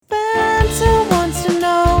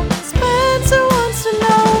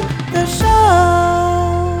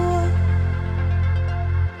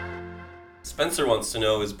Wants to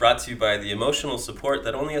Know is brought to you by the emotional support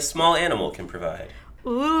that only a small animal can provide.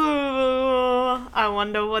 Ooh, I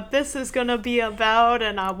wonder what this is gonna be about,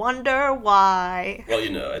 and I wonder why. Well,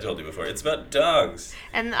 I told you before, it's about dogs.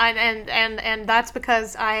 And that's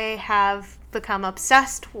because I have become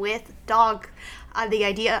obsessed with dog. The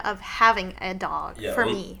idea of having a dog for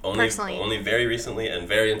me personally. Only very recently and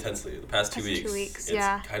very intensely. The past 2 weeks. 2 weeks, it's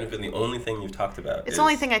yeah. kind of been the only thing you've talked about. It's the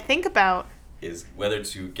only thing I think about. Is whether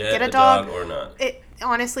to get a dog or not.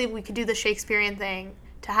 Honestly, we could do the Shakespearean thing.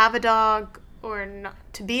 To have a dog or not.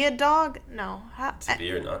 To be a dog? No. To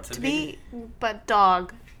be or not to be? But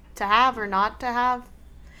dog. To have or not to have?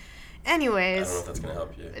 Anyways. I don't know if that's going to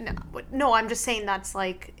help you. No, I'm just saying that's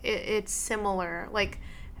like, it's similar. Like,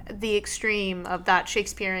 the extreme of that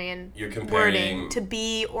Shakespearean wording, to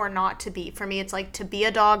be or not to be. For me, it's like to be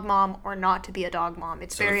a dog mom or not to be a dog mom.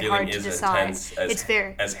 It's very hard to decide.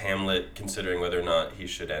 As Hamlet considering whether or not he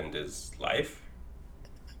should end his life.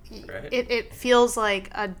 Right? It feels like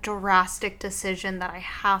a drastic decision that I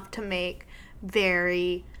have to make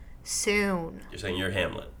very soon. You're saying you're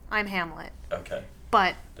Hamlet. I'm Hamlet. Okay.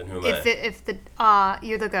 But then who am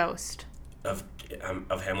you're the ghost of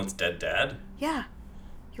Hamlet's dead dad. Yeah.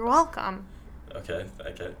 You're welcome. Okay,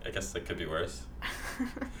 I guess that could be worse. Do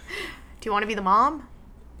you want to be the mom?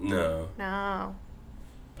 No. No.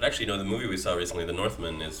 But actually, the movie we saw recently, The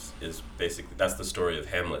Northman, is basically, that's the story of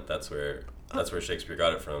Hamlet. That's where Shakespeare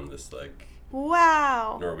got it from. This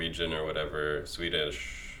wow, Norwegian or whatever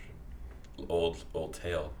Swedish old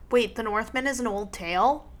tale. Wait, The Northman is an old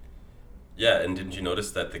tale? Yeah, and didn't you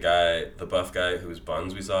notice that the buff guy whose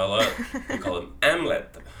buns we saw a lot, we call him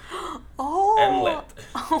Amlet. Oh. Amlet.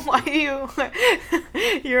 Oh, why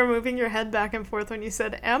you were moving your head back and forth when you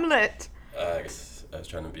said Amlet. I guess I was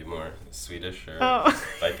trying to be more Swedish or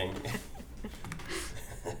Viking.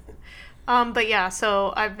 But yeah,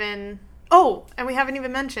 so I've been... Oh, and we haven't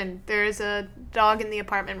even mentioned, there's a dog in the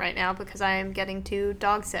apartment right now because I am getting to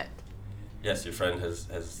dog sit. Yes, your friend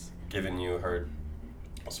has given you her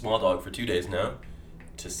small dog for 2 days now,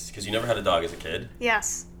 because you never had a dog as a kid.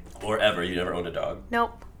 Yes. Or ever, you never owned a dog.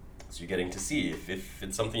 Nope. So you're getting to see if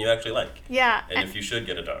it's something you actually like. Yeah. And if you should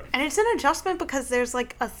get a dog. And it's an adjustment because there's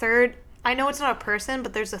like a third, I know it's not a person,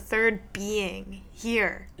 but there's a third being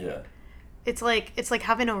here. Yeah. It's like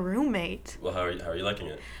having a roommate. Well, how are you liking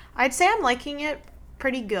it? I'd say I'm liking it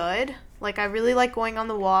pretty good. Like, I really like going on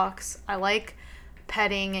the walks. I like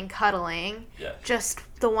petting and cuddling. Yeah. Just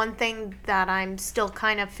the one thing that I'm still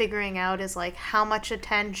kind of figuring out is like how much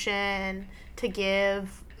attention to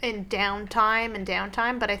give in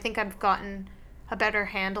downtime, but I think I've gotten a better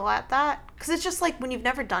handle at that. Because it's just like when you've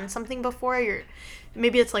never done something before,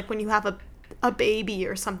 maybe it's like when you have a baby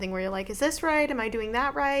or something where you're like, is this right? Am I doing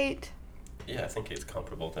that right? Yeah, I think it's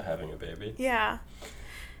comparable to having a baby. Yeah.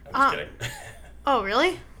 I'm just kidding. Oh,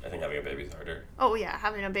 really? I think having a baby is harder. Oh, yeah,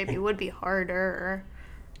 having a baby would be harder.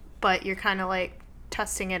 But you're kind of like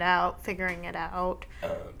testing it out, figuring it out.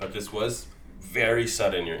 But this was very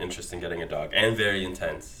sudden, your interest in getting a dog, and very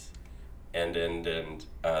intense. And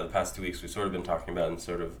the past 2 weeks we've sort of been talking about, and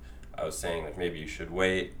sort of I was saying like maybe you should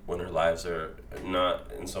wait when our lives are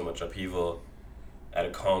not in so much upheaval, at a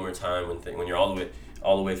calmer time when you're all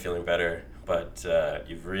the way feeling better. But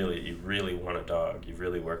you really want a dog. You've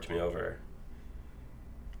really worked me over.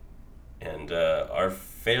 And are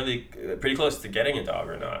pretty close to getting a dog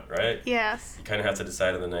or not, right? Yes. You kind of have to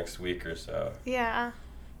decide in the next week or so. Yeah.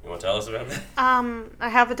 You want to tell us about that? I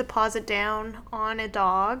have a deposit down on a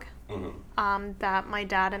dog. Mm-hmm. That my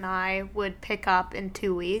dad and I would pick up in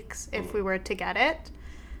 2 weeks if we were to get it.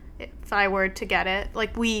 If I were to get it.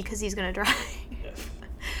 Like because he's going to drive. Yes.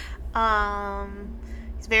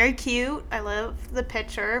 He's very cute. I love the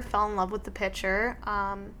picture. Fell in love with the picture.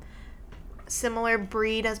 Similar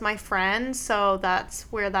breed as my friend, so that's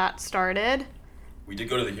where that started. We did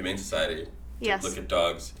go to the Humane Society to look at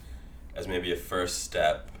dogs as maybe a first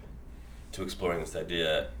step to exploring this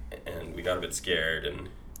idea, and we got a bit scared and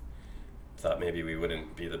thought maybe we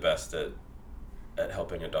wouldn't be the best at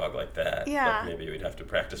helping a dog like that. Yeah. But maybe we'd have to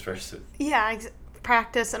practice first. Yeah,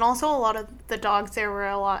 practice, and also a lot of the dogs there were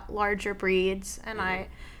a lot larger breeds, and I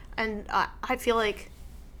feel like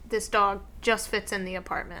this dog just fits in the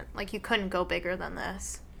apartment. Like, you couldn't go bigger than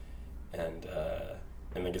this. And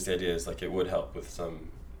I guess the idea is like it would help with some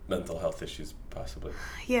mental health issues possibly.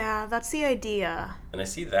 Yeah, that's the idea. And I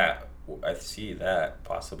see that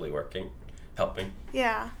possibly helping.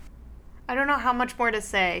 Yeah. I don't know how much more to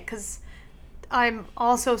say, because I'm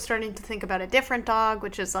also starting to think about a different dog,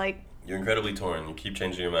 which is like... You're incredibly torn. You keep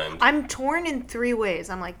changing your mind. I'm torn in 3 ways.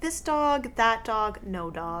 I'm like, this dog, that dog, no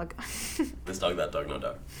dog. This dog, that dog, no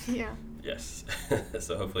dog. Yeah. Yes.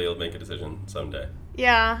 So hopefully you'll make a decision someday.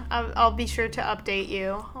 Yeah, I'll be sure to update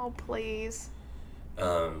you. Oh, please.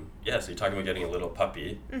 Yeah, so you're talking about getting a little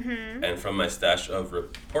puppy. Mm-hmm. And from my stash of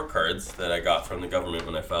report cards that I got from the government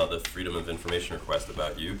when I filed the Freedom of Information request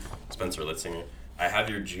about you, Spencer Litzinger, I have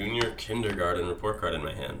your junior kindergarten report card in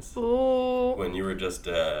my hands. Ooh. When you were just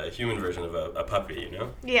a human version of a puppy, you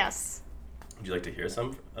know? Yes. Would you like to hear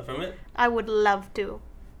some from it? I would love to.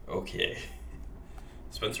 Okay.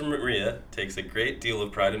 Spencer Maria takes a great deal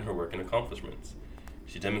of pride in her work and accomplishments.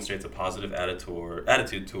 She demonstrates a positive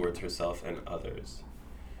attitude towards herself and others.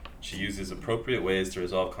 She uses appropriate ways to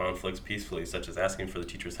resolve conflicts peacefully, such as asking for the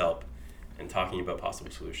teacher's help and talking about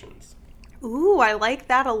possible solutions. Ooh, I like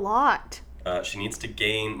that a lot. She needs to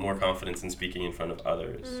gain more confidence in speaking in front of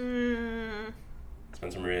others.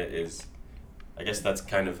 Spencer Maria is, I guess that's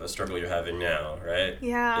kind of a struggle you're having now, right?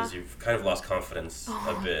 Yeah. Is you've kind of lost confidence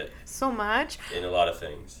a bit So much. in a lot of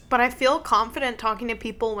things. But I feel confident talking to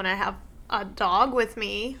people when I have a dog with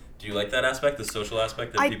me. Do you like that aspect, the social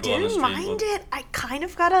aspect that I people on the didn't street mind it. I kind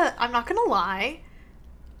of gotta, I'm not gonna lie.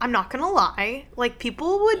 Like,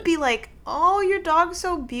 people would be like, oh, your dog's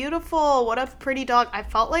so beautiful. What a pretty dog. I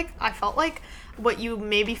felt like what you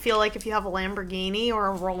maybe feel like if you have a Lamborghini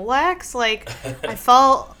or a Rolex. Like, I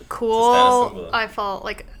felt cool. It's a status symbol. I felt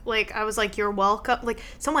like I was like, you're welcome. Like,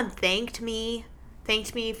 someone thanked me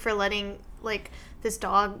for letting, like, this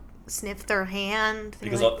dog sniff their hand. They're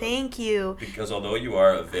Because like, I'll- thank you. Because although you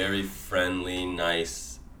are a very friendly,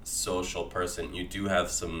 nice, social person, you do have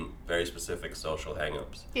some very specific social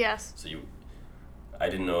hang-ups. Yes. So I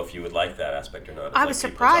didn't know if you would like that aspect or not. of, I like, was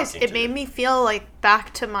people surprised. talking It to made you. me feel like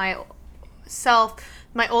back to my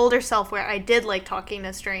older self, where I did like talking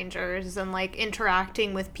to strangers and like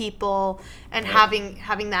interacting with people and Yeah.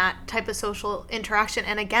 having that type of social interaction.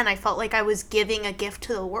 And again, I felt like I was giving a gift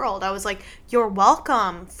to the world. I was like, you're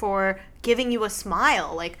welcome for giving you a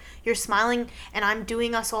smile. Like, you're smiling and I'm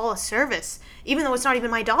doing us all a service, even though it's not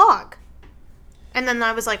even my dog. And then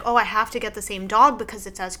I was like, oh, I have to get the same dog because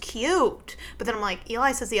it's as cute. But then I'm like,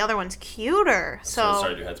 Eli says the other one's cuter. So So,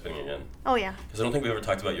 sorry, your head spinning again. oh yeah. Because I don't think we ever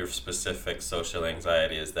talked about your specific social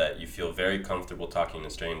anxiety. Is that you feel very comfortable talking to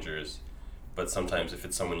strangers, but sometimes if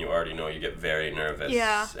it's someone you already know, you get very nervous.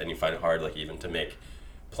 Yeah. And you find it hard, like, even to make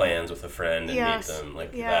plans with a friend and Yes. meet them.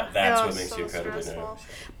 Like, Yeah. that's It what was makes so you incredibly stressful. nervous.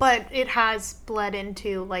 But it has bled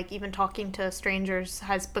into, like, even talking to strangers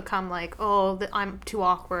has become like, oh, I'm too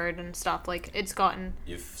awkward and stuff. Like, it's gotten,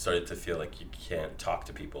 You've started to feel like you can't talk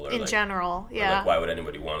to people, or in like, general, or yeah. like, why would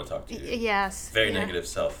anybody want to talk to you? Yes. Very yeah. negative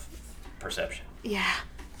self-perception. Yeah.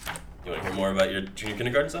 You want to hear more about your junior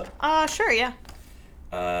kindergarten stuff? Sure, yeah.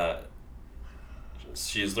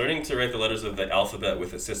 She is learning to write the letters of the alphabet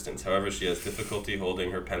with assistance. However, she has difficulty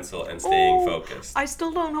holding her pencil and staying focused. I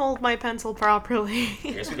still don't hold my pencil properly.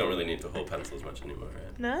 I guess we don't really need to hold pencils much anymore,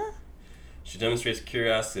 right? No? She demonstrates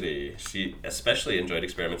curiosity. She especially enjoyed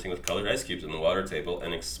experimenting with colored ice cubes on the water table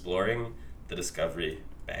and exploring the Discovery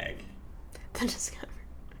bag. The Discovery.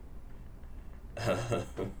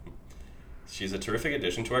 She's a terrific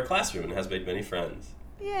addition to our classroom and has made many friends.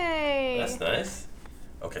 Yay. That's nice.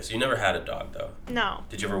 Okay, so you never had a dog, though. No.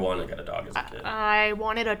 Did you ever want to get a dog as a kid? I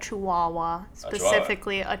wanted a Chihuahua,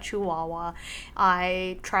 specifically a Chihuahua.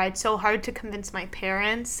 I tried so hard to convince my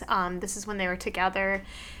parents. This is when they were together,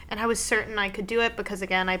 and I was certain I could do it because,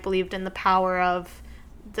 again, I believed in the power of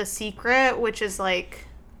The Secret, which is like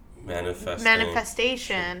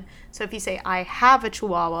manifestation. So if you say, I have a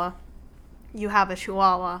Chihuahua, you have a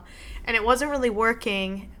Chihuahua. And it wasn't really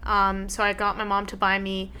working, so I got my mom to buy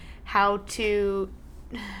me how to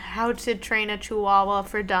train a Chihuahua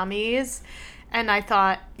for dummies. And I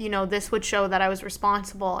thought, this would show that I was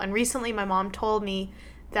responsible. And recently my mom told me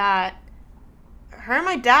that her and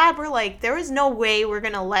my dad were like, there is no way we're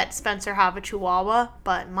going to let Spencer have a Chihuahua.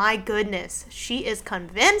 But my goodness, she is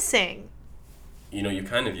convincing. You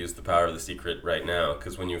kind of use the power of The Secret right now,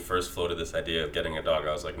 because when you first floated this idea of getting a dog,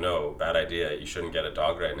 I was like, no, bad idea. You shouldn't get a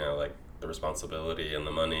dog right now. Like, the responsibility and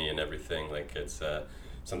the money and everything, like, it's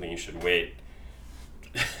something you should wait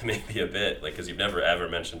maybe a bit, like, because you've never ever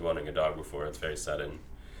mentioned wanting a dog before. It's very sudden.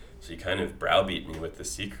 So you kind of browbeat me with The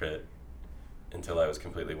Secret until I was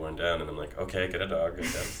completely worn down, and I'm like, okay, get a dog, I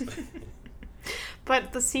guess.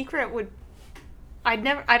 But The Secret would... I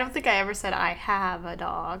don't think I ever said I have a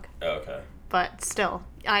dog. Oh, okay. But still,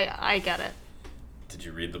 I get it. Did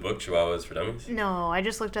you read the book, Chihuahuas for Dummies? No, I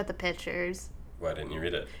just looked at the pictures. Why didn't you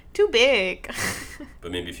read it? Too big.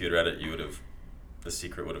 But maybe if you'd read it, you would have... The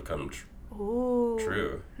Secret would have come Ooh.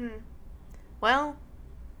 true. Well,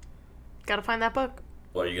 gotta find that book.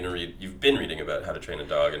 Well, are you gonna read? You've been reading about how to train a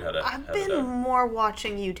dog and how to I've have a been dog. more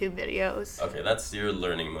watching YouTube videos. Okay, that's your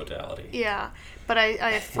learning modality. Yeah, but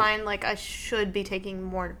I find like I should be taking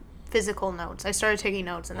more physical notes. I started taking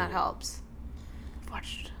notes, and that helps.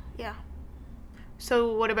 Watched, yeah.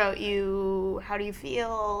 So what about you? How do you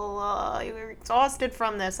feel? You were exhausted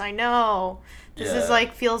from this. I know. This is Yeah.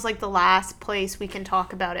 like feels like the last place we can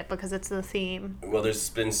talk about it because it's the theme. Well, there's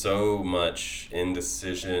been so much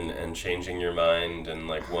indecision and changing your mind, and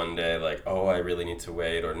like one day, like, oh, I really need to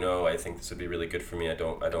wait, or no, I think this would be really good for me. I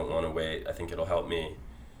don't want to wait. I think it'll help me.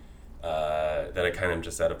 That I kind of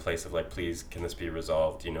just at a place of like, please, can this be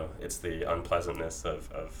resolved? You know, it's the unpleasantness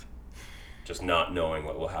of just not knowing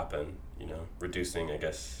what will happen. You know, reducing, I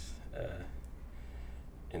guess,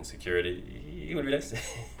 insecurity would be nice.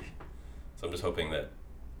 So I'm just hoping that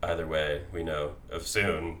either way, we know of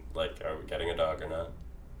soon, like, are we getting a dog or not?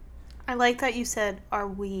 I like that you said, "Are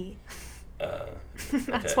we?" That's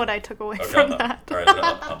Okay. what I took away Okay, from I'll, that. all right, then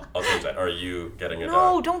I'll change that. Are you getting a No,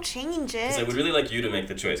 dog? don't change Because I it. would really like you to make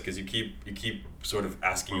the choice, because you keep sort of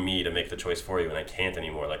asking me to make the choice for you, and I can't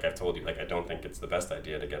anymore. Like I've told you, like I don't think it's the best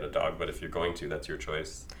idea to get a dog, but if you're going to, that's your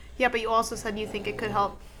choice. Yeah, but you also said you think it could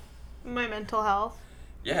help my mental health.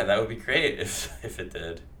 Yeah, that would be great if it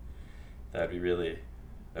did. That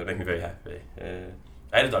would make me very happy.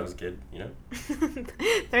 I had a dog as a kid, you know?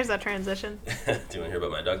 There's that transition. Do you want to hear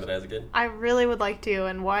about my dog that I had as a kid? I really would like to,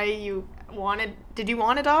 and why you wanted. Did you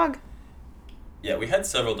want a dog? Yeah, we had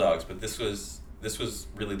several dogs, but this was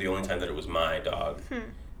really the only time that it was my dog.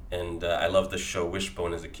 And I loved the show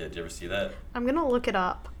Wishbone as a kid. Did you ever see that? I'm gonna look it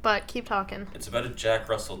up, but keep talking. It's about a Jack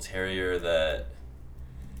Russell Terrier that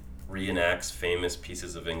reenacts famous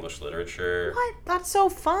pieces of English literature. What? That's so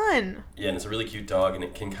fun. Yeah, and it's a really cute dog, and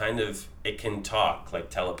it can talk like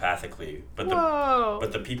telepathically, but Whoa.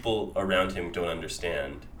 the people around him don't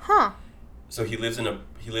understand. Huh. So he lives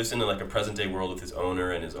in like a present day world with his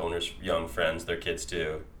owner and his owner's young friends, their kids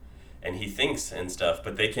too, and he thinks and stuff,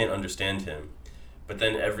 but they can't understand him. But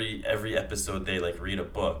then every episode they like read a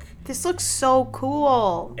book, This looks so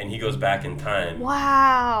cool. and he goes back in time,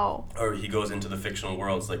 Wow. or he goes into the fictional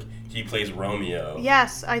worlds. Like he plays Romeo.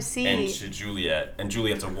 Yes, I see. And to Juliet, and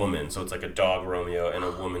Juliet's a woman, so it's like a dog Romeo and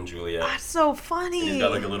a woman Juliet. That's so funny. And he's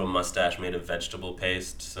got like a little mustache made of vegetable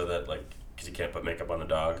paste, so that like, because you can't put makeup on a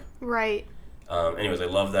dog. Right. Anyways, I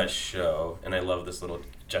love that show, and I love this little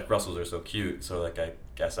Jack Russells are so cute. So like, I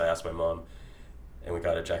guess I asked my mom, and we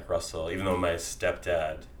got a Jack Russell, even though my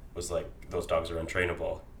stepdad was like, those dogs are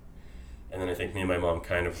untrainable. And then I think me and my mom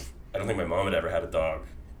I don't think my mom had ever had a dog,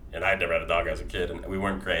 and I'd never had a dog as a kid, and we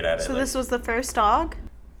weren't great at it. So like, this was the first dog?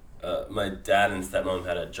 my dad and stepmom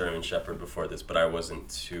had a German Shepherd before this, but I wasn't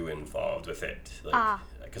too involved with it.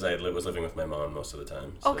 Because I was living with my mom most of the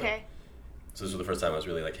time. So. Okay. So this was the first time I was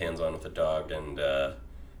really like hands-on with a dog, and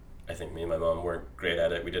I think me and my mom weren't great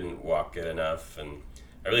at it. We didn't walk it enough, and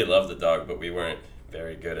I really loved the dog, but we weren't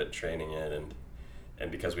very good at training it,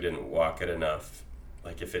 and because we didn't walk it enough,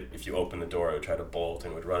 like if you open the door, it would try to bolt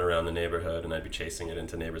and would run around the neighborhood, and I'd be chasing it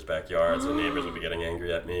into neighbors' backyards, and neighbors would be getting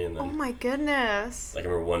angry at me, and then Oh my goodness. like I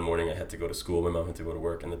remember one morning I had to go to school, my mom had to go to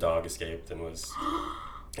work, and the dog escaped and it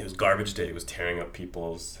was garbage day. It was tearing up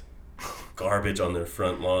people's garbage on their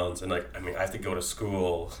front lawns, and like I have to go to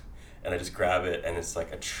school, and I just grab it, and it's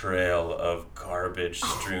like a trail of garbage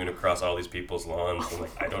strewn across all these people's lawns, and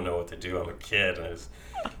like I don't know what to do. I'm a kid, and I just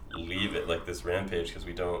leave it like this rampage because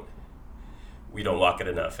we don't walk it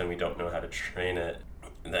enough, and we don't know how to train it.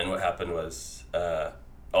 And then what happened was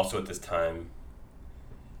also at this time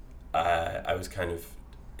I was kind of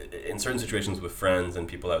in certain situations with friends and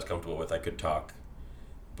people I was comfortable with, I could talk.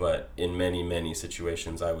 But in many, many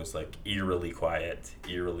situations, I was like eerily quiet,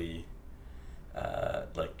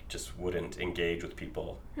 like just wouldn't engage with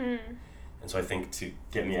people. And so I think to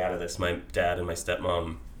get me out of this, my dad and my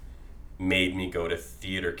stepmom made me go to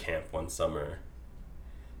theater camp one summer.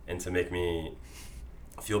 And to make me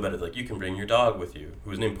feel better, like, you can bring your dog with you, who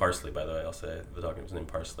was named Parsley, by the way. I'll say the dog was named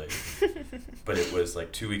Parsley. But it was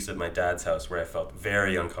like 2 weeks at my dad's house where I felt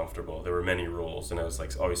very uncomfortable. There were many rules, and I was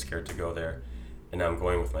like always scared to go there. And now I'm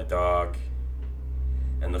going with my dog.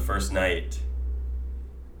 And the first night,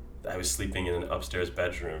 I was sleeping in an upstairs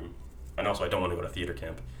bedroom. And also, I don't want to go to theater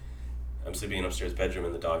camp. I'm sleeping in an upstairs bedroom,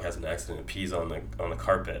 and the dog has an accident and pees on the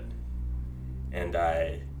carpet. And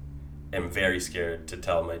I am very scared to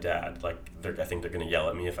tell my dad. Like, I think they're going to yell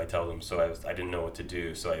at me if I tell them. So I didn't know what to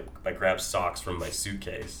do. So I grabbed socks from my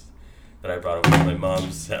suitcase that I brought over to my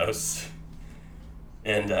mom's house.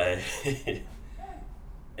 And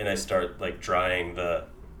I start like drying the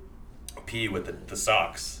pee with the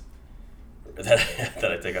socks that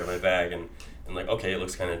I take out of my bag, and And like, okay, it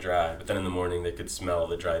looks kind of dry. But then in the morning they could smell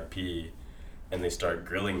the dried pee, and they start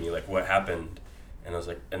grilling me like, what happened? And I was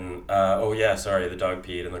like, oh yeah, sorry, the dog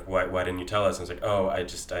peed. And like, why didn't you tell us? And I was like, oh,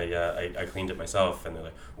 I cleaned it myself. And they're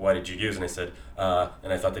like, why did you use? And I said,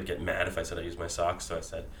 and I thought they'd get mad if I said I used my socks. So I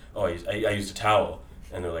said, oh, I used a towel.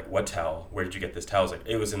 And they're like, what towel? Where did you get this towel? I was like,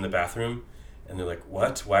 it was in the bathroom. And they're like,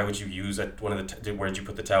 what? Why would you use one of the? Where did you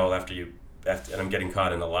put the towel after? And I'm getting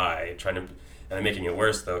caught in a lie, and I'm making it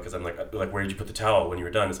worse though, because I'm like, where did you put the towel when you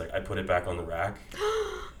were done? It's like, I put it back on the rack.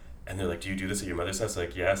 And they're like, do you do this at your mother's house?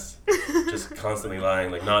 Like, yes. Just constantly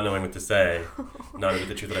lying, like not knowing what to say, not admit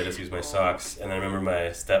the truth that I just used my socks. And I remember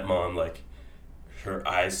my stepmom, like, her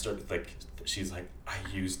eyes started, like, she's like, I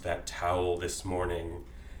used that towel this morning.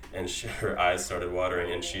 And her eyes started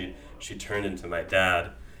watering, and she turned into my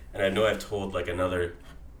dad. And I know I've told, like, another,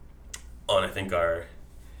 on I think our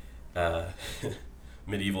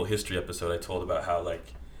medieval history episode, I told about how,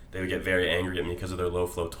 like, they would get very angry at me because of their low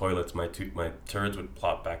flow toilets. My turds would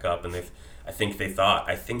plop back up, and I think they thought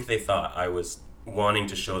I was wanting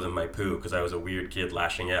to show them my poo because I was a weird kid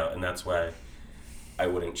lashing out, and that's why I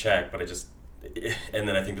wouldn't check. But and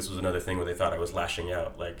then I think this was another thing where they thought I was lashing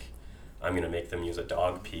out, like I'm gonna make them use a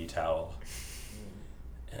dog pee towel.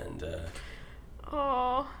 And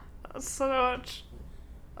oh, that's such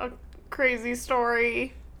a crazy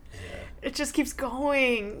story. Yeah. It just keeps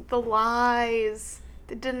going. The lies.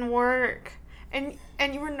 It didn't work. And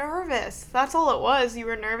you were nervous. That's all it was. You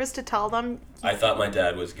were nervous to tell them. I thought my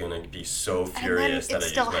dad was going to be so furious that I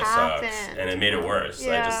used my socks. And it made it worse.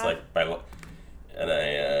 Yeah. I just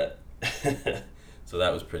so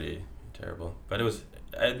that was pretty terrible. But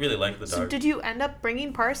I really liked the dog. So did you end up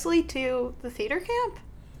bringing Parsley to the theater camp?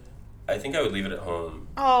 I think I would leave it at home.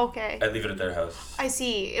 Oh, okay. I'd leave it at their house. I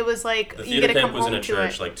see. It was like the you theater get to come camp was home in a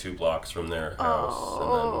church to it. like 2 blocks from their house.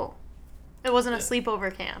 Oh. It wasn't a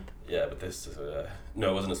sleepover camp. Yeah, but this is no,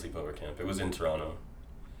 it wasn't a sleepover camp. It was in Toronto.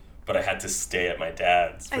 But I had to stay at my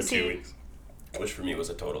dad's for 2 weeks, which for me was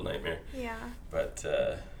a total nightmare. Yeah. But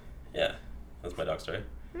yeah, that's my dog story.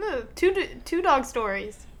 No, two dog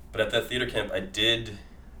stories. But at that theater camp, I did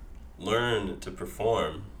learn to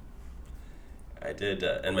perform. I did,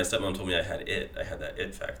 and my stepmom told me I had that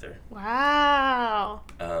it factor. Wow.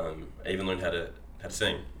 I even learned how to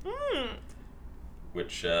sing.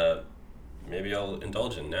 Which maybe I'll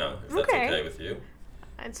indulge in now, if that's okay with you.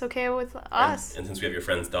 It's okay with us. And since we have your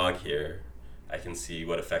friend's dog here, I can see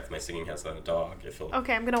what effect my singing has on a dog.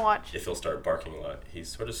 Okay, I'm gonna watch. If he'll start barking a lot. He's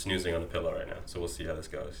sort of snoozing on a pillow right now, so we'll see how this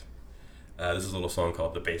goes. This is a little song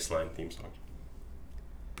called the Baseline theme song.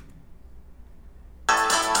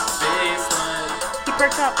 Baseline. He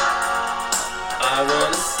perked up. I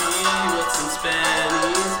wanna see what's in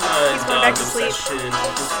Spenny's mind. He's going back to sleep. Just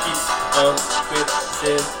keep on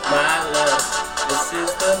within my love. This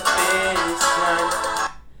is the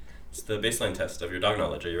baseline. It's the baseline test of your dog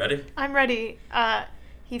knowledge. Are you ready? I'm ready.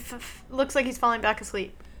 He looks like he's falling back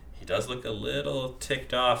asleep. He does look a little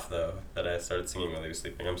ticked off, though, that I started singing while he was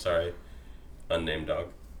sleeping. I'm sorry, unnamed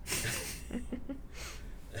dog.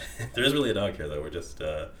 There is really a dog here, though. We're just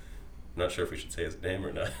not sure if we should say his name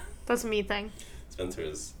or not. That's a me thing. Spencer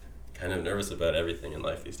is kind of nervous about everything in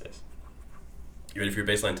life these days. You ready for your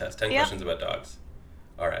baseline test? 10 questions about dogs.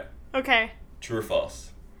 All right. Okay. True or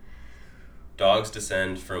false? Dogs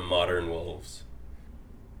descend from modern wolves.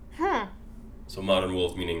 So modern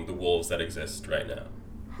wolves meaning the wolves that exist right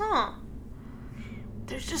now.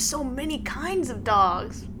 There's just so many kinds of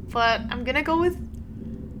dogs, but I'm gonna go with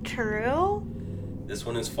true. This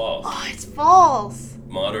one is false. Oh, it's false.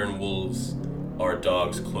 Modern wolves are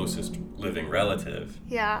dogs' closest living relative.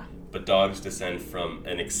 Yeah. But dogs descend from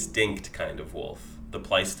an extinct kind of wolf, the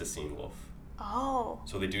Pleistocene wolf. Oh.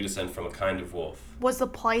 So they do descend from a kind of wolf. Was the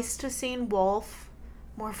Pleistocene wolf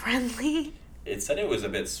more friendly? It said it was a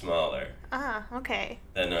bit smaller. Okay.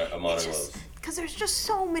 Than a modern wolf. Because there's just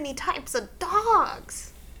so many types of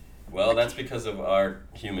dogs. Well, that's because of our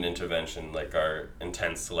human intervention, like our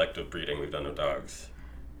intense selective breeding we've done of dogs.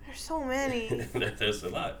 There's so many. There's a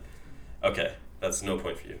lot. Okay, that's no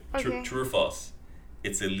point for you. Okay. True or false?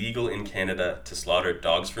 It's illegal in Canada to slaughter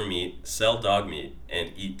dogs for meat, sell dog meat,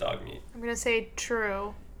 and eat dog meat. I'm going to say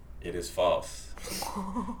true. It is false.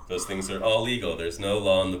 Those things are all legal. There's no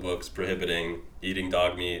law in the books prohibiting eating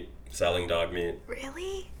dog meat, selling dog meat.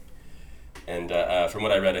 Really? And from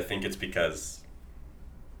what I read, I think it's because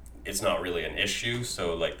it's not really an issue,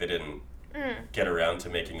 so like they didn't get around to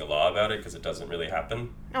making a law about it because it doesn't really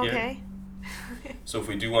happen Okay. here. So if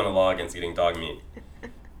we do want a law against eating dog meat,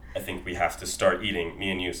 I think we have to start eating,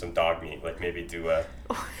 me and you, some dog meat. Like maybe do a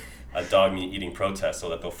dog meat eating protest so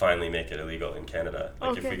that they'll finally make it illegal in Canada.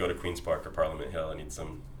 Like if we go to Queen's Park or Parliament Hill and eat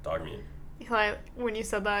some dog meat. Ew, thought when you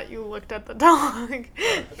said that, you looked at the dog.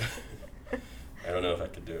 I don't know if I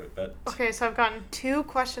could do it, but... Okay, so I've gotten 2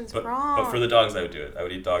 questions wrong. But for the dogs, I would do it. I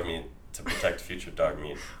would eat dog meat to protect future dog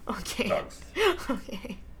meat. Okay. Dogs.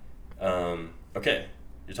 Okay. Okay,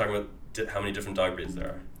 you're talking about how many different dog breeds there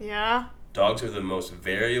are. Yeah. Dogs are the most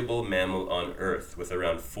variable mammal on Earth, with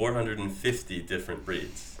around 450 different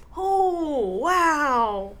breeds. Oh,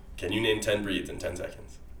 wow. Can you name 10 breeds in 10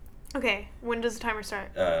 seconds? Okay, when does the timer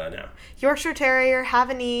start? Now. Yorkshire Terrier,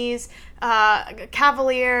 Havanese,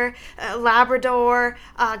 Cavalier, Labrador,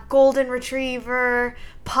 Golden Retriever,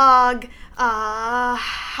 Pug,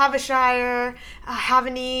 Havishire,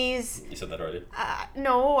 Havanese. You said that already?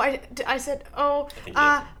 No, I said,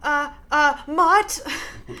 Mutt.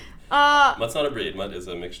 Mutt's not a breed. Mutt is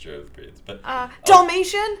a mixture of breeds. But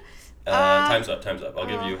Dalmatian? Time's up. I'll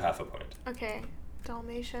give you half a point. Okay,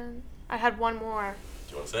 Dalmatian. I had one more.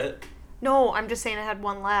 Do you want to say it? No, I'm just saying I had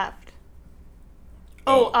one left.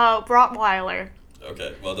 Oh. Rottweiler.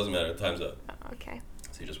 Okay, well, it doesn't matter. Time's up. Okay.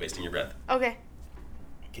 So you're just wasting your breath. Okay.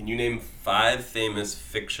 Can you name 5 famous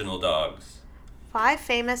fictional dogs? 5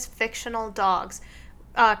 famous fictional dogs.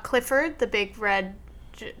 Clifford, the big red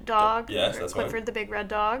dog. Yes, that's Clifford, one. the big red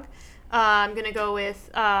dog. I'm going to go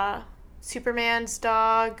with Superman's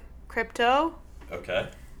dog, Crypto. Okay.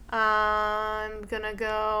 I'm going to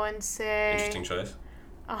go and say... Interesting choice.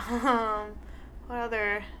 What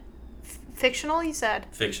other... fictional, you said?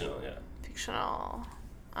 Fictional, yeah. Fictional.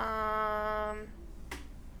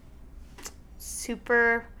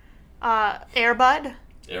 Super... Airbud.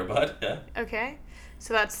 Airbud, yeah. Okay.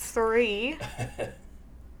 So that's 3.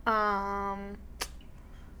 Come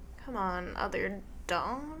on, other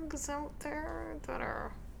dogs out there that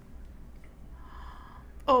are...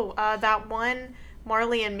 Oh, that one,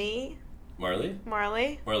 Marley and Me. Marley?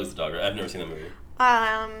 Marley. Marley's the dog, right? I've never seen that movie.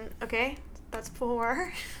 Okay, that's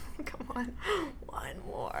 4. Come on, one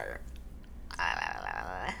more.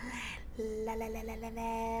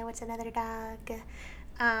 What's another dog?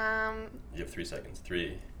 You have 3 seconds.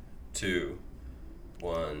 3, 2,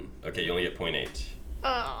 1. Okay, you only get 0.8.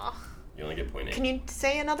 You only get 0.8. Can you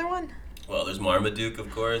say another one? Well, there's Marmaduke,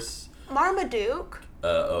 of course. Marmaduke?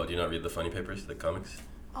 Do you not read the funny papers, the comics?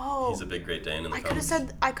 Oh. He's a big Great Dane in the I comics.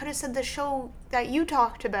 could have said the show that you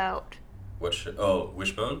talked about. What show? Oh,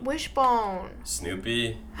 Wishbone? Wishbone.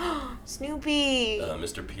 Snoopy. Snoopy.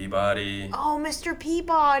 Mr. Peabody. Oh, Mr.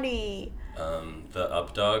 Peabody. The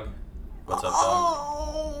Up Dog. What's Up Dog?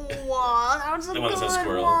 Oh, that was a The one that says good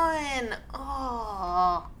squirrel. one.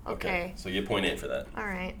 Oh, okay. So you get 0.8 for that. All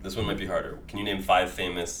right. This one might be harder. Can you name 5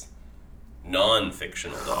 famous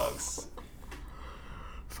non-fictional dogs?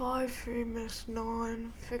 5 famous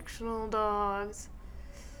non-fictional dogs.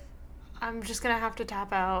 I'm just gonna have to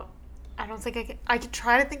tap out. I don't think I can. I could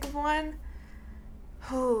try to think of one.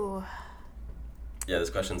 Who? Yeah, this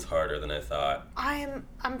question's harder than I thought. I'm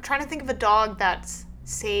trying to think of a dog that's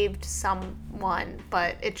saved someone,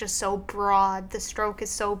 but it's just so broad. The stroke is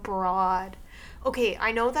so broad. Okay,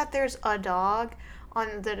 I know that there's a dog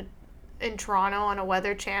in Toronto on a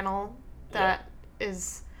weather channel that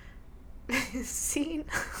is seen.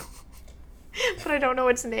 But I don't know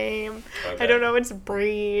its name. Okay. I don't know its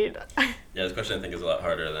breed. Yeah, this question I think is a lot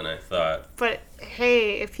harder than I thought. But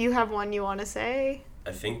hey, if you have one you want to say.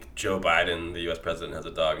 I think Joe Biden, the U.S. president, has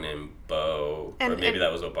a dog named Bo. Or maybe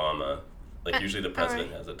that was Obama. Like, usually the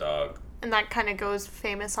president has a dog. And that kind of goes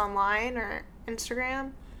famous online or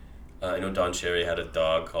Instagram? I know Don Cherry had a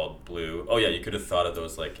dog called Blue. Oh, yeah, you could have thought of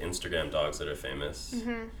those, like, Instagram dogs that are famous.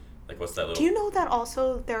 Mm-hmm. Like, what's that little... Do you know that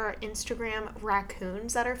also there are Instagram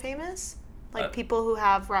raccoons that are famous? Like, people who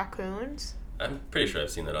have raccoons? I'm pretty sure I've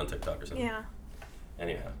seen that on TikTok or something. Yeah.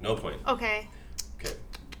 Anyhow, no point. Okay.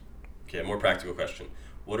 Okay, a more practical question.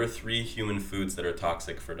 What are 3 human foods that are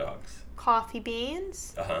toxic for dogs? Coffee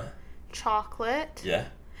beans. Uh-huh. Chocolate. Yeah.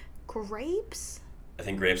 Grapes. I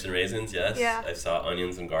think grapes and raisins, yes. Yeah. I saw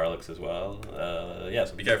onions and garlics as well. Yeah,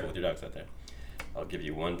 so be careful with your dogs out there. I'll give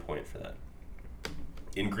you 1 point for that.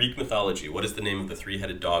 In Greek mythology, what is the name of the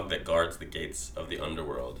 3-headed dog that guards the gates of the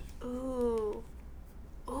underworld? Ooh,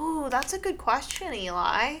 that's a good question,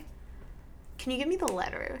 Eli. Can you give me the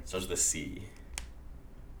letter? Starts with a C.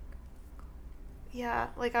 Yeah,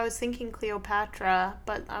 like I was thinking Cleopatra,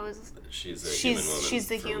 but I was... She's a human woman. She's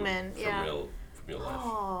the human, yeah. From real life.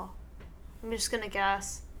 Oh, I'm just gonna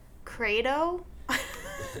guess. Credo?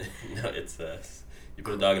 No, it's you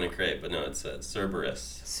put a dog in a crate, but no, it's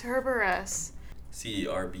Cerberus. Cerberus.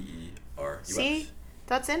 Cerberus. See?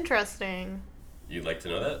 That's interesting. You'd like to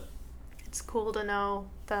know that? It's cool to know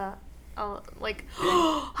the,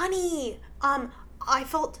 honey, I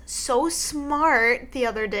felt so smart the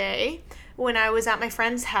other day when I was at my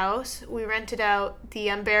friend's house, we rented out The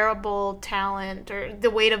Unbearable Talent, or The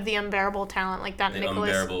Weight of the Unbearable Talent, like that The Nicholas...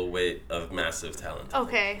 Unbearable Weight of Massive Talent.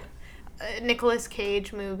 Okay. Nicolas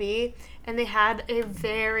Cage movie, and they had a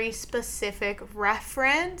very specific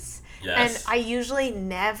reference. Yes. And I usually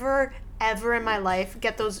never, ever in my life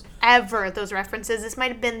get those references. This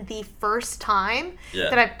might have been the first time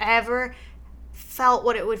that I've ever felt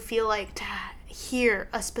what it would feel like to hear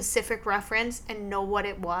a specific reference and know what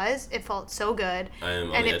it was. It felt so good. I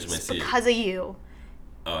am on the edge of my seat. And it's because of you.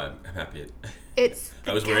 Oh, I'm happy. It's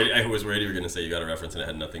I was worried you were going to say you got a reference and it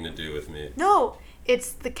had nothing to do with me. No,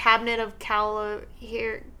 it's the Cabinet of Dr.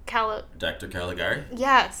 Caligari?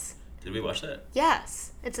 Yes. Did we watch that?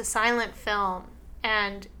 Yes. It's a silent film,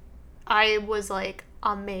 and I was, like,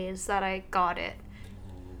 amazed that I got it.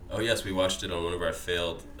 Oh, yes, we watched it on one of our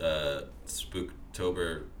failed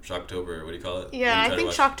Spooktober, Shocktober, what do you call it? Yeah, I think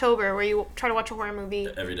Shocktober, where you try to watch a horror movie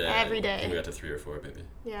every day. Every I day. think we got to 3 or 4, maybe.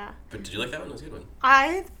 Yeah. But did you like that one? It was a good one.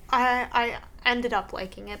 I ended up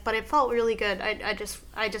liking it, but it felt really good. I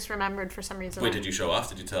just remembered for some reason. Wait, did you show off?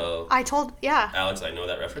 Did you tell... Yeah. Alex, I know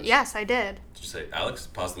that reference? Yes, I did. Did you say, Alex,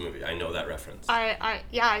 pause the movie, I know that reference? I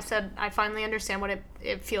said, I finally understand what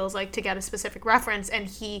it feels like to get a specific reference, and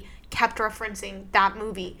he kept referencing that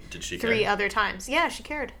movie. Did she care? 3 other times. Yeah, she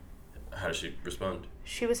cared. How did she respond?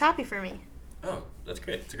 She was happy for me. Oh, that's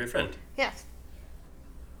great. It's a great friend. Yes.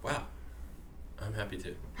 Wow. I'm happy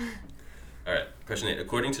too. All right, question 8.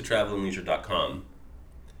 According to travelandleisure.com,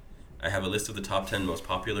 I have a list of the top 10 most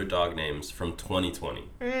popular dog names from 2020,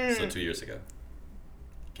 so 2 years ago.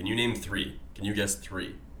 Can you name 3? Can you guess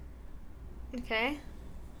 3? Okay.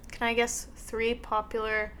 Can I guess 3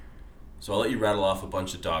 popular... So I'll let you rattle off a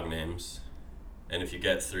bunch of dog names, and if you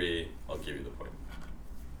get 3, I'll give you the point.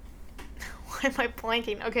 Why am I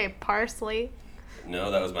blanking? Okay, Parsley.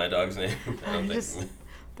 No, that was my dog's name. I'm just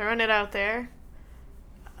throwing it out there.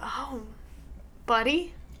 Oh,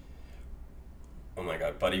 Buddy? Oh my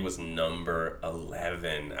god, Buddy was number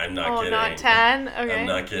 11. I'm not kidding. Oh, not 10? Okay. I'm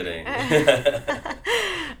not kidding.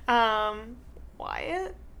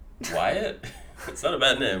 Wyatt? Wyatt? It's not a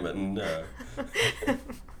bad name, but no.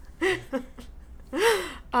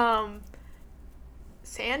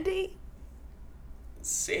 Sandy?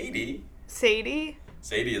 Sadie? Sadie?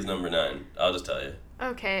 Sadie is number 9. I'll just tell you.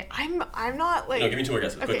 Okay, I'm not like... No, give me 2 more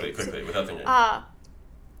guesses. Okay, Quickly, without thinking.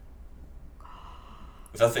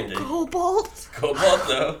 Without thinking. Cobalt? Cobalt,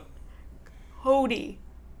 no. Cody.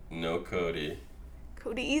 No Cody.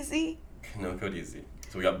 Codeezy? No Codeezy.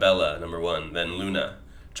 So we got Bella, number 1. Then Luna,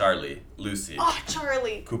 Charlie, Lucy. Oh,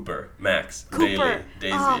 Charlie. Cooper, Max, Cooper.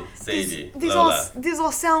 Daisy, Sadie, these Lola. These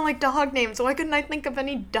all sound like dog names. Why couldn't I think of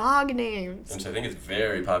any dog names? And so I think it's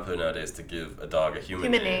very popular nowadays to give a dog a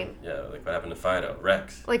human name. Yeah, like what happened to Fido,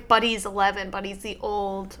 Rex. Like Buddy's 11. Buddy's the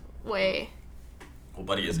old way. Well,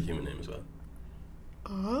 Buddy is a human name as well.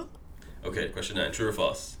 Okay, question 9. True or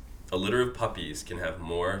false? A litter of puppies can have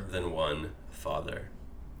more than one father.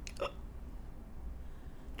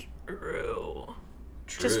 True.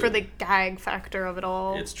 True. Just for the gag factor of it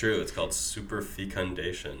all. It's true. It's called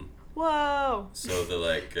superfecundation. Whoa. So the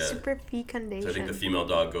like... superfecundation. So I think the female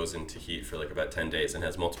dog goes into heat for like about 10 days and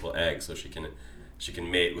has multiple eggs, so she can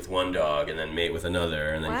mate with one dog and then mate with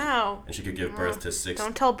another, and then and she could give birth to 6.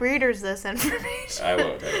 Don't tell breeders this information. I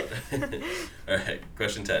won't. All right,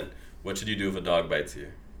 question 10. What should you do if a dog bites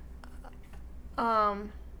you?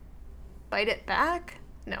 Bite it back?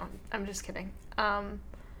 No, I'm just kidding.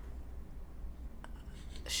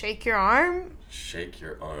 Shake your arm? Shake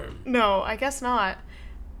your arm. No, I guess not.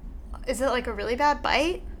 Is it like a really bad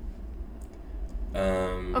bite?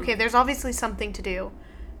 Okay, there's obviously something to do.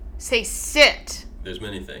 Say sit. There's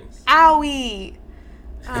many things. Owie.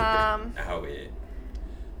 Owie.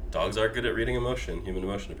 Dogs are good at reading emotion, human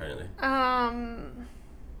emotion, apparently. I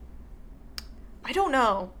don't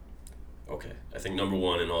know. Okay, I think number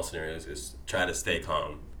 1 in all scenarios is try to stay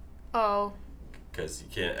calm. Oh. Because you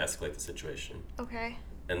can't escalate the situation. Okay.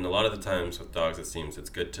 And a lot of the times with dogs, it seems it's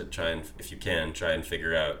good to try and, if you can, try and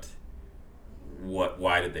figure out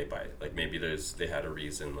why did they bite. Like maybe they had a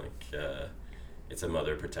reason, like it's a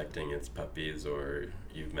mother protecting its puppies, or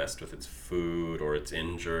you've messed with its food, or it's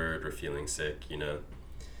injured or feeling sick, you know.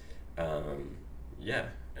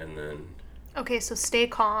 Yeah, and then... Okay, so stay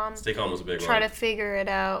calm. Stay calm was a big one. Try to figure it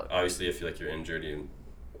out. Obviously, if you're injured,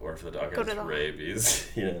 or if the dog has rabies,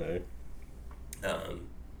 you know.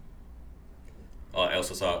 I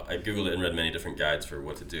also I Googled it and read many different guides for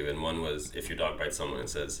what to do, and one was, if your dog bites someone, it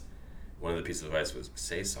says, one of the pieces of advice was,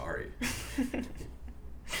 say sorry.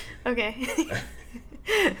 Okay.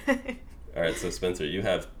 All right, so Spencer, you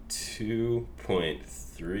have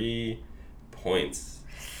 2.3 points.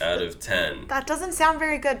 out of 10. That doesn't sound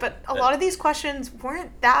very good, but a lot of these questions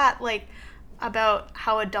weren't that, like, about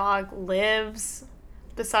how a dog lives,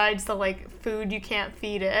 besides the, like, food you can't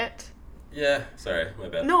feed it. Yeah, sorry, my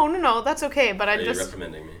bad. No, that's okay, but Are you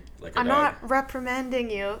reprimanding me? Like a I'm dog? not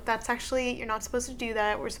reprimanding you. That's actually, you're not supposed to do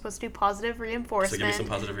that. We're supposed to do positive reinforcement. So give me some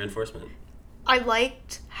positive reinforcement. I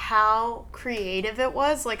liked how creative it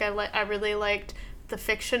was. Like, I really liked the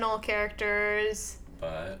fictional characters.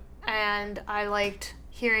 But... And I liked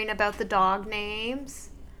hearing about the dog names.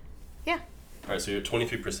 Yeah. Alright, so you're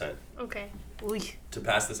 23%. Okay. Oy. To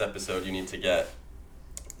pass this episode, you need to get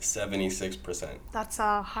 76%. That's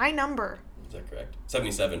a high number. Is that correct?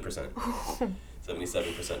 77%.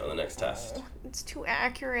 77% on the next test. It's too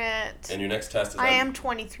accurate. And your next test is... I am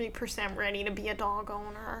 23% ready to be a dog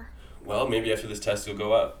owner. Well, maybe after this test you'll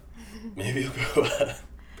go up. Maybe you'll go up.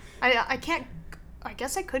 I can't... I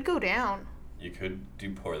guess I could go down. You could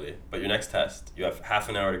do poorly. But your next test, you have half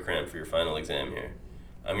an hour to cram for your final exam here.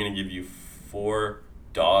 I'm going to give you 4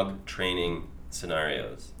 dog training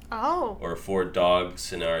scenarios. Oh. Or 4 dog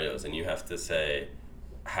scenarios, and you have to say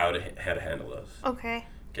how to handle those. Okay.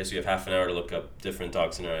 Okay, so you have half an hour to look up different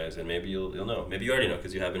dog scenarios, and maybe you'll know. Maybe you already know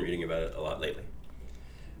because you have been reading about it a lot lately.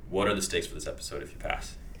 What are the stakes for this episode if you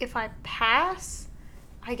pass? If I pass,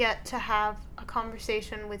 I get to have a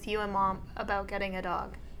conversation with you and Mom about getting a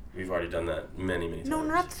dog. We've already done that many times. No,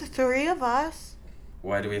 not the 3 of us.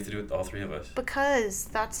 Why do we have to do it with all 3 of us? Because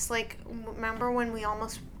that's like, remember when we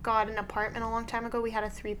almost got an apartment a long time ago? We had a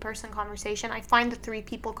 3-person conversation. I find the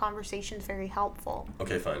 3-people conversations very helpful.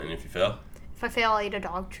 Okay, fine. And if you fail? If I fail, I'll eat a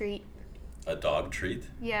dog treat. A dog treat?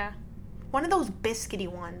 Yeah. One of those biscuity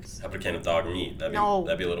ones. How about a can of dog meat? That'd be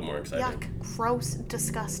a little more exciting. Yuck. Gross.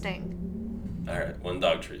 Disgusting. Alright, 1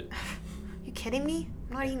 dog treat. You kidding me?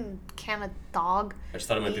 I'm not eating a can of dog. I just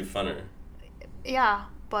thought it might be funner. Yeah,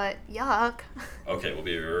 but yuck. Okay, we'll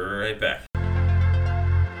be right back.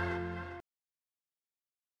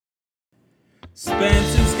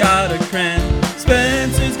 Spencer's got a cram.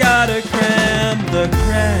 Spencer's got a cram. The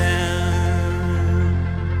cram.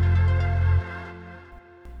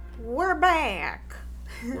 We're back.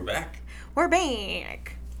 We're back. We're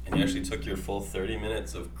back. And you actually took your full 30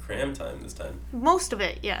 minutes of cram time this time. Most of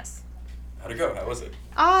it, yes. How'd it go? How was it?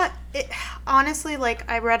 Honestly, like,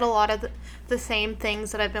 I read a lot of the same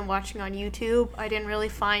things that I've been watching on YouTube. I didn't really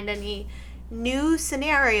find any new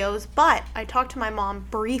scenarios, but I talked to my mom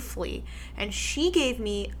briefly, and she gave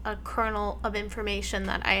me a kernel of information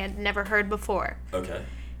that I had never heard before. Okay.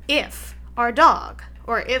 If our dog,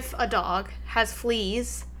 or if a dog has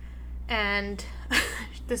fleas, and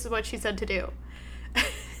this is what she said to do.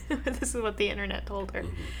 This is what the internet told her.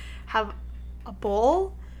 Mm-hmm. Have a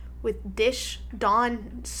bowl with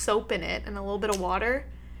Dawn soap in it and a little bit of water,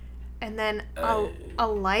 and then a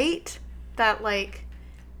light that like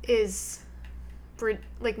is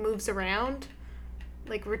like moves around,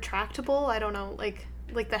 like retractable. I don't know, like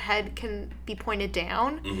the head can be pointed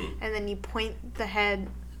down, and then you point the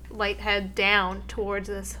light head down towards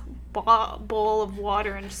this bowl of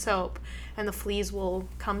water and soap, and the fleas will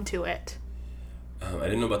come to it. I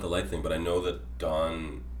didn't know about the light thing, but I know that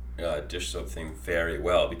Dawn dish soap thing very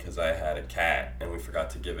well because I had a cat and we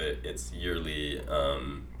forgot to give it its yearly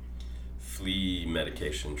flea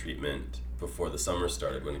medication treatment before the summer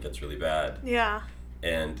started when it gets really bad. Yeah.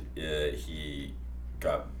 And he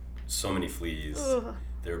got so many fleas. Ugh.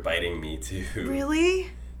 They were biting me too.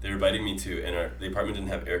 Really? They were biting me too, and the apartment didn't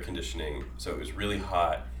have air conditioning, so it was really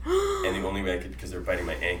hot. And the only way I could, because they were biting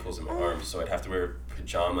my ankles and my arms, so I'd have to wear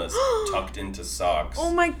pajamas tucked into socks.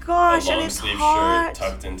 Oh my gosh, a and long it's sleeve hot. shirt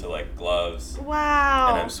tucked into like gloves.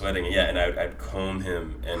 Wow. And I'm sweating. Yeah, and I'd comb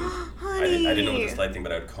him, and I didn't know what this light thing,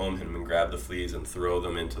 but I'd comb him and grab the fleas and throw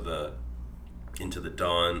them into the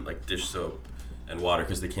Dawn like dish soap and water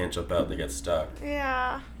because they can't jump out; they get stuck.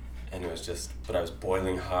 Yeah. And it was just, but I was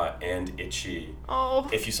boiling hot and itchy. Oh.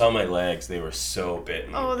 If you saw my legs, they were so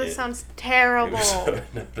bitten. Oh, this sounds terrible. It was so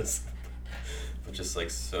noticeable. But just like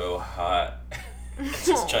so hot.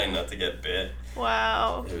 Just trying not to get bit.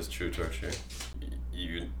 Wow. It was true torture.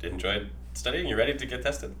 You enjoyed studying? You ready to get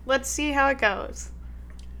tested? Let's see how it goes.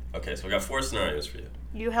 Okay, so we got 4 scenarios for you.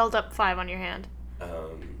 You held up 5 on your hand.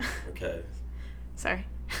 Okay. Sorry.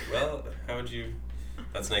 Well, how would you...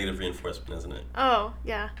 That's negative reinforcement, isn't it? Oh,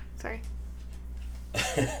 yeah. Sorry.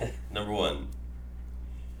 Number 1.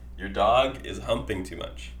 Your dog is humping too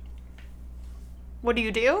much. What do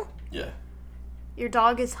you do? Yeah. Your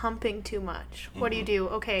dog is humping too much. What do you do?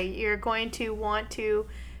 Okay, you're going to want to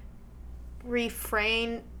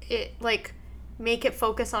refrain it, like, make it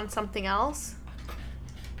focus on something else.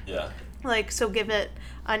 Yeah. Like, so give it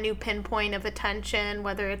a new pinpoint of attention,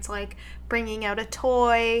 whether it's like bringing out a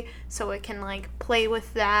toy so it can like play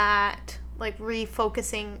with that, like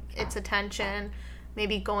refocusing its attention,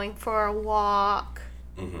 maybe going for a walk,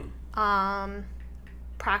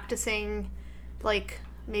 practicing, like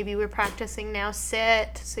maybe we're practicing now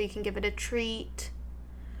sit so you can give it a treat,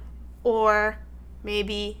 or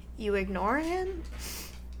maybe you ignore him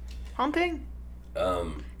humping,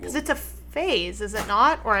 because it's a phase, is it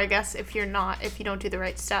not? Or I guess if you don't do the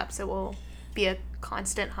right steps, it will be a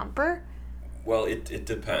constant humper. Well, it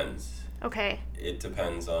depends. Okay. It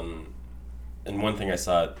depends on, and one thing I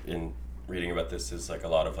saw in reading about this is like a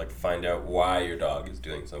lot of like find out why your dog is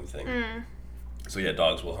doing something. So yeah,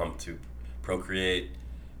 dogs will hump to procreate.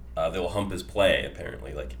 They will hump as play,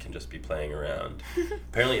 apparently. Like, it can just be playing around.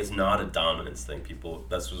 Apparently, it's not a dominance thing.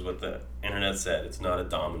 That's just what the internet said. It's not a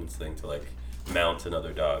dominance thing to, like, mount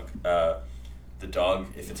another dog. The dog,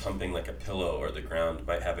 if it's humping, like, a pillow or the ground,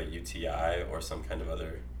 might have a UTI or some kind of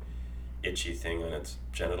other itchy thing on its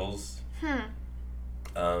genitals.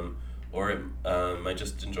 Or it might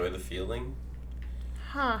just enjoy the feeling.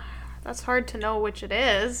 Huh. That's hard to know which it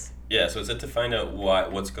is. Yeah, so it said to find out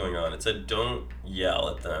what's going on. It said don't yell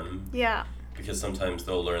at them. Yeah. Because sometimes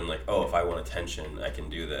they'll learn, like, oh, if I want attention, I can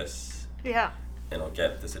do this. Yeah. And I'll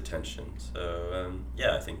get this attention. So,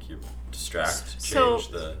 yeah, I think you distract,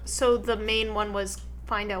 So the main one was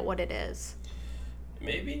find out what it is.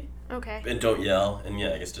 Maybe. Okay. And don't yell. And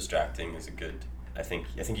yeah, I guess distracting is a good... I think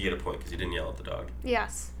you get a point because you didn't yell at the dog.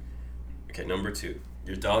 Yes. Okay, number 2.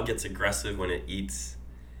 Your dog gets aggressive when it eats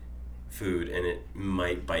food and it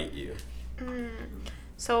might bite you.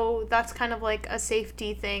 So that's kind of like a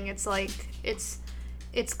safety thing. It's like it's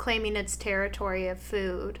claiming its territory of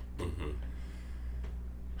food.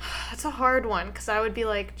 That's a hard one because I would be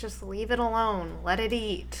like, just leave it alone, let it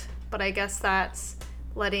eat. But I guess that's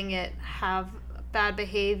letting it have bad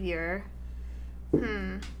behavior.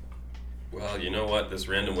 Well, you know what? This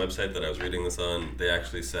random website that I was reading this on, they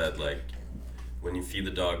actually said, like, when you feed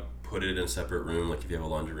the dog, put it in a separate room. Like, if you have a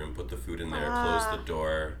laundry room, put the food in there, close the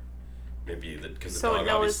door. Maybe because the So dog it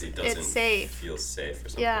knows obviously doesn't it's safe. feel safe or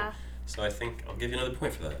something. Yeah. So I think I'll give you another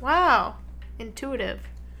point for that. Wow. Intuitive.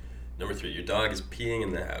 Number 3, your dog is peeing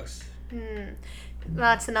in the house.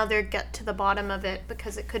 That's another get to the bottom of it,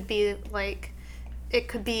 because it could be like, it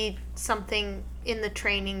could be something in the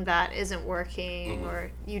training that isn't working,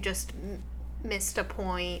 or you just missed a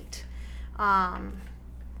point.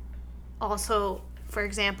 Also, for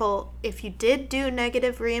example, if you did do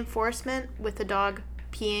negative reinforcement with the dog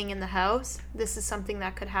peeing in the house, this is something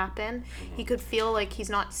that could happen. He could feel like he's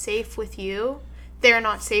not safe with you. They're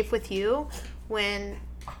not safe with you when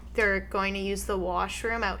they're going to use the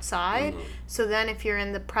washroom outside. So then if you're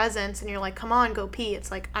in the presence and you're like, come on, go pee,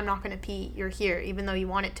 it's like, I'm not going to pee, you're here, even though you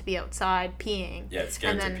want it to be outside peeing. Yeah, it's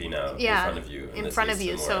scared to pee now in front of you. In front of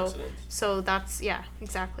you. So that's, yeah,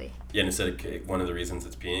 exactly. Yeah, and instead of one of the reasons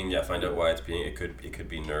it's peeing, find out why it's peeing. It could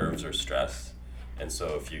be nerves or stress. And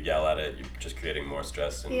so if you yell at it, you're just creating more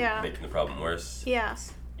stress and making the problem worse.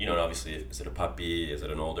 Yes. You know, and obviously, is it a puppy? Is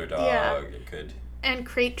it an older dog? Yeah. It could... And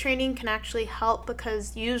crate training can actually help,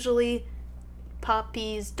 because usually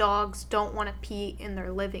puppies, dogs don't want to pee in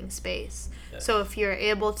their living space. Yeah. So if you're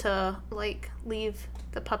able to, like, leave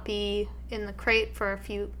the puppy in the crate for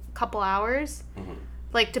a couple hours,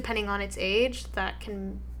 like, depending on its age, that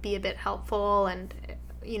can be a bit helpful, and,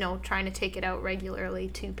 you know, trying to take it out regularly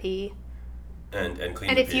to pee. And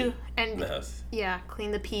clean and the if pee you in the house. Yeah,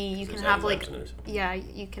 clean the pee. You can have, like,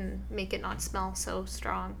 you can make it not smell so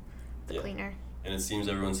strong, the cleaner. And it seems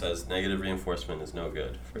everyone says negative reinforcement is no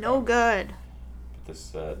good. No good. But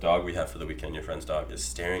this dog we have for the weekend, your friend's dog, is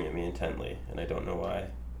staring at me intently, and I don't know why.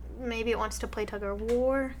 Maybe it wants to play tug of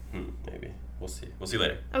war. Maybe. We'll see. We'll see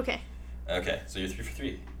later. Okay. Okay, so you're 3 for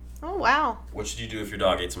 3. Oh, wow. What should you do if your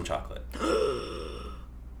dog ate some chocolate?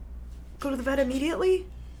 Go to the vet immediately?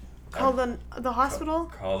 Call the hospital?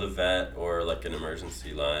 Call the vet or, like, an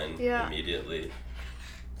emergency line immediately.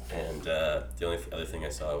 And the only other thing I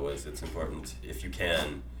saw was it's important, if you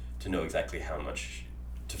can, to know exactly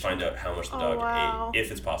to find out how much the dog ate,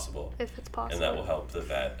 if it's possible. If it's possible. And that will help the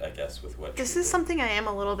vet, I guess, with what... This is something I am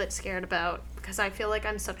a little bit scared about, because I feel like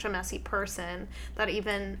I'm such a messy person that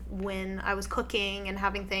even when I was cooking and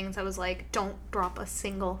having things, I was like, don't drop a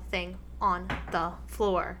single thing on the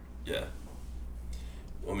floor. Yeah.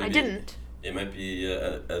 Well, maybe, I didn't. It might be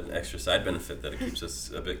an extra side benefit that it keeps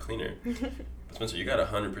us a bit cleaner. Spencer, you got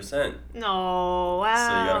 100%. No,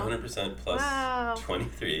 wow. So you got 100% plus Wow.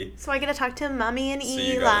 23. So I get to talk to Mommy and So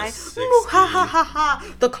you Eli. got a 60. Ooh, ha ha ha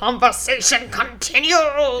ha. The conversation continues. You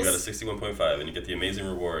got a 61.5, and you get the amazing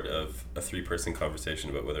reward of a 3-person conversation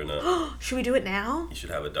about whether or not Should we do it now? you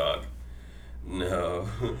should have a dog. No.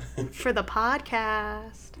 For the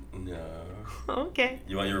podcast. No. Okay.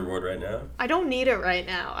 You want your reward right now? I don't need it right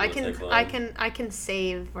now. I Will it can take long? I can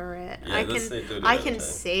savor it. Yeah, I let's can do it I another can time.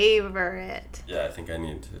 savor it. Yeah, I think I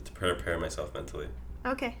need to prepare myself mentally.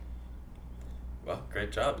 Okay. Well,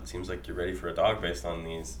 great job. It seems like you're ready for a dog based on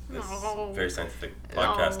this No. very scientific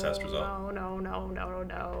podcast test result.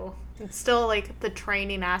 No. It's still like the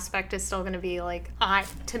training aspect is still going to be like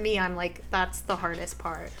to me I'm like that's the hardest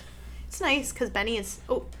part. It's nice cuz Benny is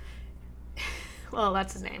well,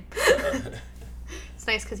 that's his name. It's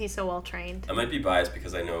nice cuz he's so well trained. I might be biased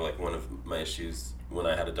because I know like one of my issues when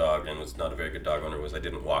I had a dog and was not a very good dog owner was I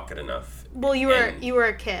didn't walk it enough. Well, you were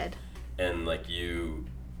a kid. And like you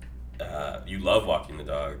love walking the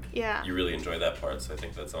dog. Yeah. You really enjoy that part, so I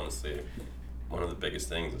think that's honestly one of the biggest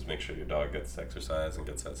things is make sure your dog gets exercise and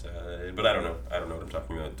gets outside. But I don't know what I'm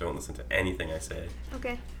talking about. Don't listen to anything I say.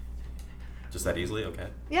 Okay. Just that easily, okay?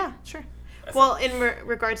 Yeah, sure. I Well, in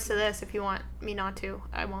regards to this, if you want me not to,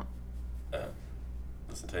 I won't.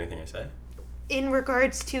 Listen to anything I say? In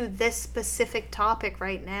regards to this specific topic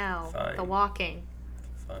right now, Fine. the walking.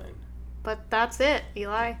 Fine. But that's it,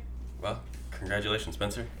 Eli. Well, congratulations,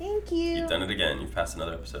 Spencer. Thank you. You've done it again. You've passed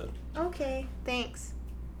another episode. Okay, thanks.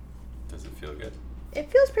 Does it feel good? It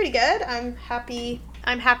feels pretty good. I'm happy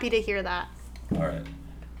to hear that. All right.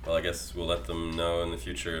 Well, I guess we'll let them know in the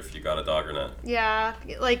future if you got a dog or not. Yeah,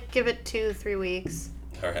 like give it 2-3 weeks.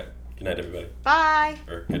 All right. Good night, everybody. Bye.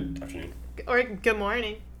 Or good afternoon. Or good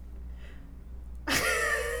morning.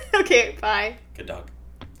 Okay, bye. Good dog.